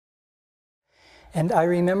And I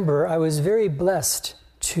remember I was very blessed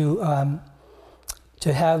to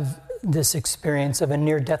have this experience of a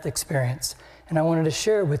near-death experience. And I wanted to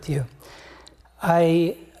share it with you.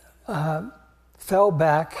 I fell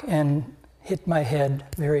back and hit my head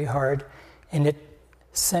very hard, and it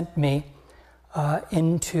sent me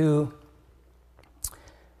into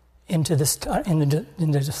this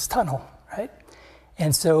tunnel, right?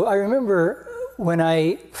 And so I remember when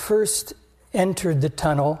I first entered the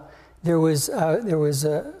tunnel, there was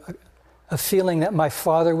a feeling that my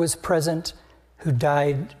father was present, who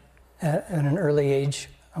died at an early age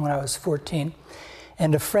when I was 14,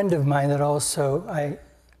 and a friend of mine that also I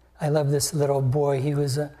love this little boy.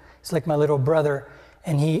 He's like my little brother,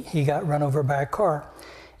 and he got run over by a car,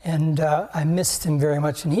 and I missed him very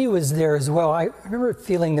much, and he was there as well. I remember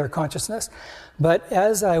feeling their consciousness, but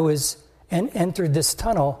as I was entered this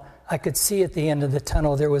tunnel, I could see at the end of the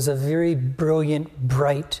tunnel there was a very brilliant,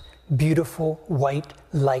 bright, beautiful white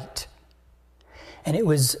light. And it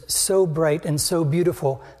was so bright and so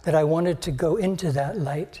beautiful that I wanted to go into that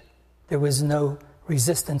light. There was no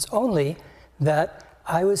resistance, only that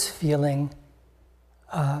I was feeling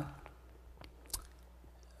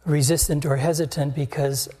resistant or hesitant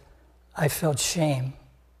because I felt shame.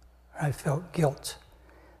 I felt guilt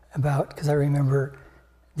because I remember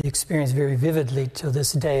the experience very vividly till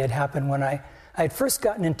this day. It happened when I had first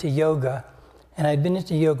gotten into yoga, and I'd been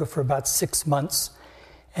into yoga for about 6 months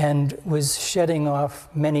and was shedding off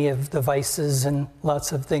many of the vices and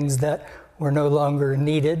lots of things that were no longer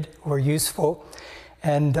needed or useful.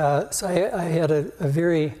 And so I had a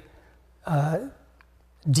very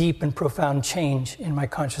deep and profound change in my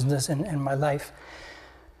consciousness and my life.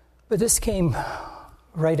 But this came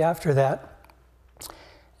right after that.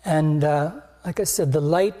 And like I said, the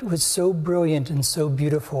light was so brilliant and so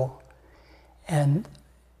beautiful. And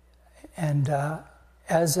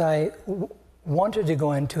as I wanted to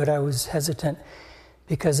go into it, I was hesitant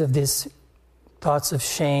because of these thoughts of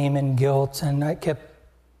shame and guilt. And I kept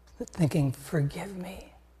thinking, forgive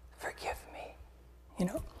me,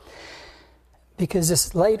 because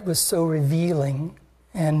this light was so revealing,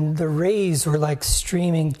 and the rays were like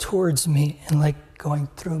streaming towards me and like going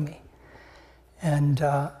through me. And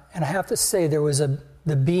I have to say, there was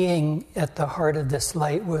the being at the heart of this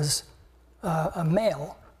light was a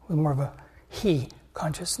male, with more of a he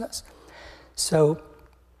consciousness. So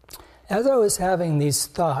as I was having these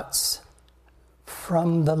thoughts,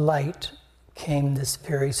 from the light came this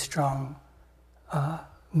very strong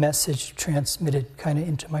message transmitted kind of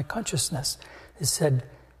into my consciousness. It said,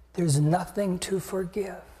 there's nothing to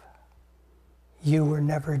forgive. You were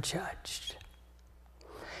never judged.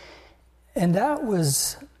 And that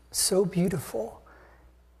was so beautiful.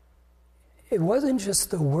 It wasn't just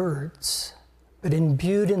the words, but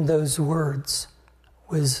imbued in those words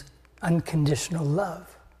was unconditional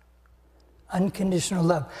love. Unconditional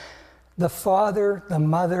love. The father, the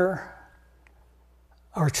mother,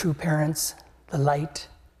 our true parents, the light,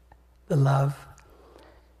 the love.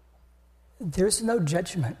 There's no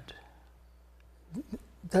judgment.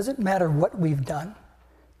 Doesn't matter what we've done.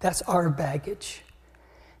 That's our baggage.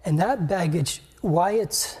 And that baggage, why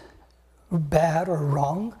it's bad or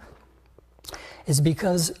wrong, is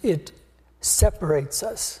because it separates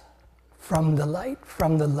us from the light,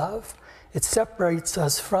 from the love. It separates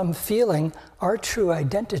us from feeling our true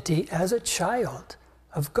identity as a child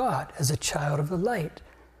of God, as a child of the light.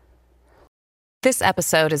 This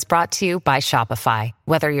episode is brought to you by Shopify.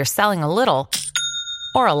 Whether you're selling a little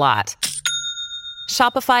or a lot,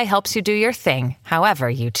 Shopify helps you do your thing, however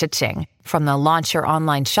you cha-ching. From the launch your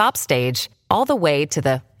online shop stage, all the way to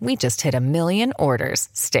the we just hit 1 million orders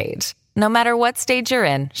stage. No matter what stage you're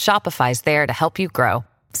in, Shopify's there to help you grow.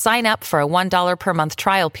 Sign up for a $1 per month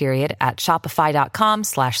trial period at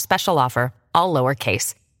shopify.com/special offer, all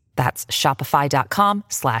lowercase. That's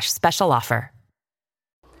shopify.com/special offer.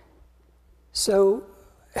 So,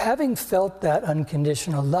 having felt that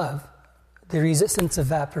unconditional love, the resistance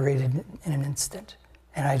evaporated in an instant,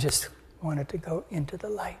 and I just wanted to go into the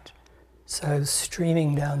light. So I was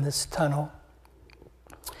streaming down this tunnel,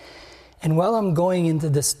 and while I'm going into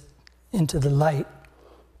the light,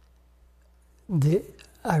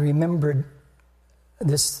 I remembered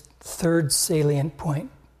this third salient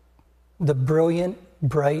point, the brilliant,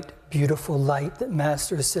 bright, beautiful light that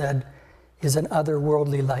Master said is an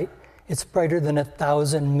otherworldly light. It's brighter than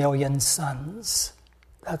 1,000 million suns.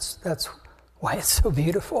 That's why it's so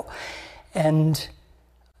beautiful. And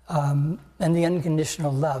the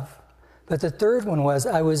unconditional love. But the third one was,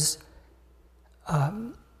 I was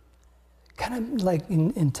kind of like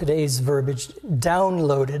in today's verbiage,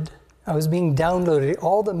 downloaded. I was being downloaded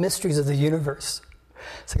all the mysteries of the universe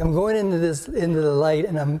It's like I'm going into the light,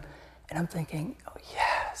 and I'm thinking, oh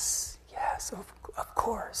yes, of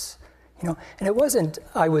course, you know. And it wasn't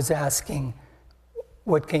I was asking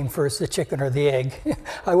what came first, the chicken or the egg.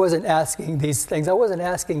 I wasn't asking these things. I wasn't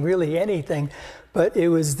asking really anything, but it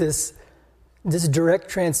was this direct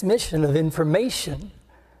transmission of information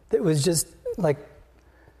that was just like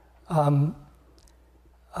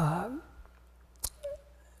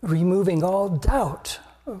removing all doubt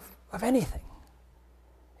of anything.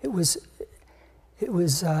 It was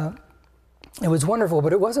wonderful,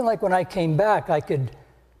 but it wasn't like when I came back I could,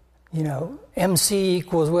 you know, MC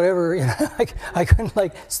equals whatever. You know, I couldn't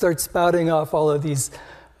like start spouting off all of these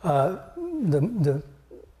the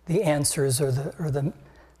answers or the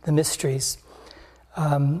mysteries.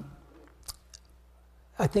 I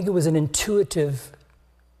think it was an intuitive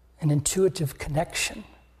connection.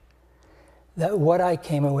 That what I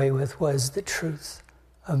came away with was the truth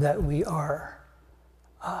of that we are,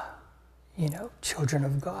 you know, children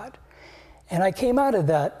of God. And I came out of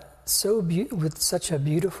that with such a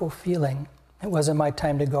beautiful feeling. It wasn't my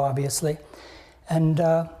time to go, obviously. And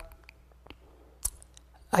I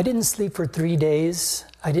didn't sleep for 3 days.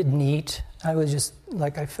 I didn't eat. I was just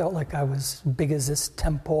like, I felt like I was big as this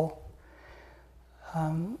temple.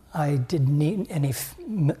 I didn't need any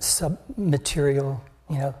material,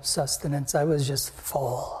 you know, sustenance. I was just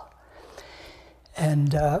full.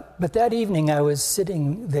 And but that evening I was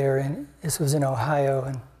sitting there, and this was in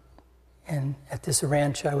Ohio, and at this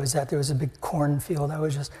ranch I was at, there was a big cornfield. I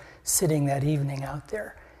was just sitting that evening out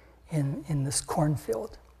there in this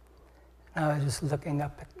cornfield. And I was just looking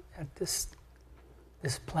up at this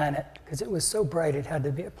planet, because it was so bright it had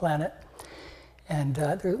to be a planet. And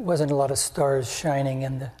there wasn't a lot of stars shining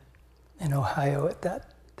in Ohio at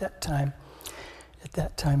that time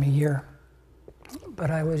of year.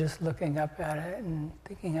 But I was just looking up at it and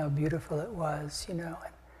thinking how beautiful it was, you know.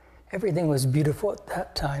 And everything was beautiful at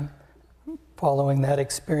that time, following that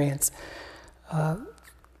experience.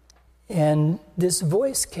 And this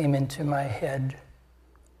voice came into my head,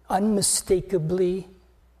 unmistakably,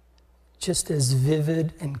 just as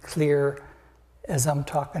vivid and clear as I'm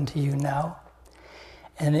talking to you now.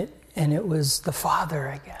 And it was the Father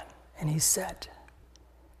again. And he said,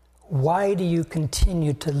 why do you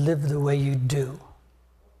continue to live the way you do?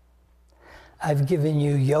 I've given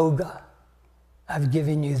you yoga. I've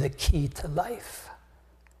given you the key to life.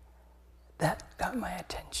 That got my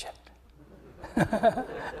attention.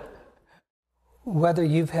 Whether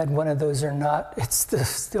you've had one of those or not, it's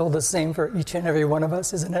still the same for each and every one of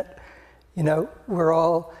us, isn't it? You know, we're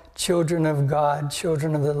all children of God,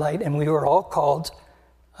 children of the light, and we were all called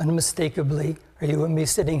unmistakably, or you wouldn't be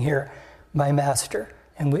sitting here, my master,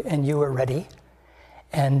 and you were ready.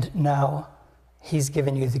 And now he's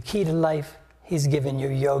given you the key to life. He's given you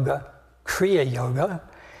yoga, Kriya Yoga,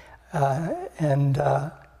 and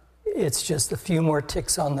it's just a few more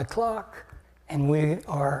ticks on the clock, and we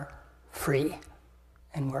are free,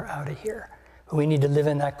 and we're out of here. But we need to live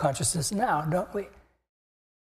in that consciousness now, don't we?